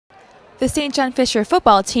The St. John Fisher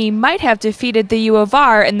football team might have defeated the U of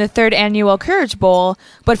R in the 3rd annual Courage Bowl,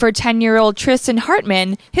 but for 10-year-old Tristan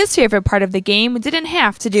Hartman, his favorite part of the game didn't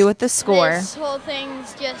have to do with the score. This whole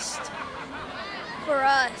thing's just for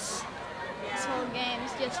us. This whole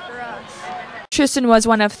game's just for us. Tristan was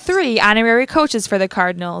one of 3 honorary coaches for the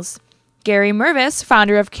Cardinals. Gary Mervis,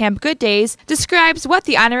 founder of Camp Good Days, describes what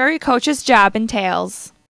the honorary coach's job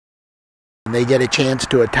entails. They get a chance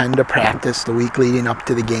to attend a practice the week leading up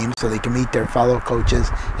to the game so they can meet their fellow coaches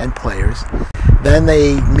and players. Then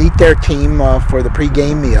they meet their team for the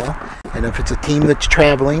pregame meal, and if it's a team that's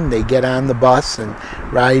traveling, they get on the bus and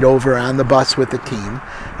ride over on the bus with the team.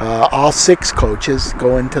 All 6 coaches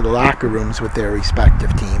go into the locker rooms with their respective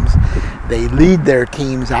teams. They lead their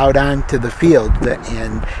teams out onto the field,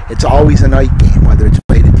 and it's always a night game, whether it's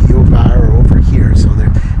played at the U of R or over here, so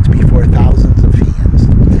it's before thousands of fans.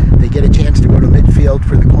 They get a chance to go to midfield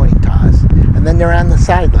for the coin toss, and then they're on the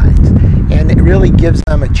sidelines. And it really gives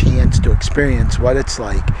them a chance to experience what it's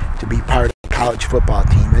like to be part of a college football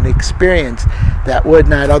team, an experience that would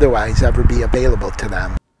not otherwise ever be available to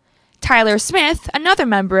them. Tyler Smith, another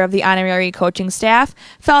member of the honorary coaching staff,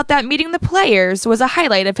 felt that meeting the players was a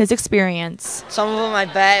highlight of his experience. Some of them, I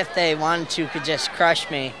bet, if they wanted to, could just crush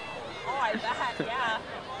me. Oh, I bet, yeah.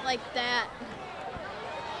 Like that.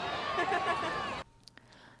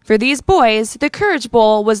 For these boys, the Courage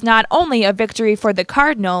Bowl was not only a victory for the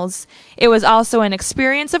Cardinals, it was also an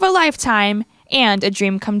experience of a lifetime and a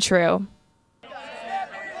dream come true.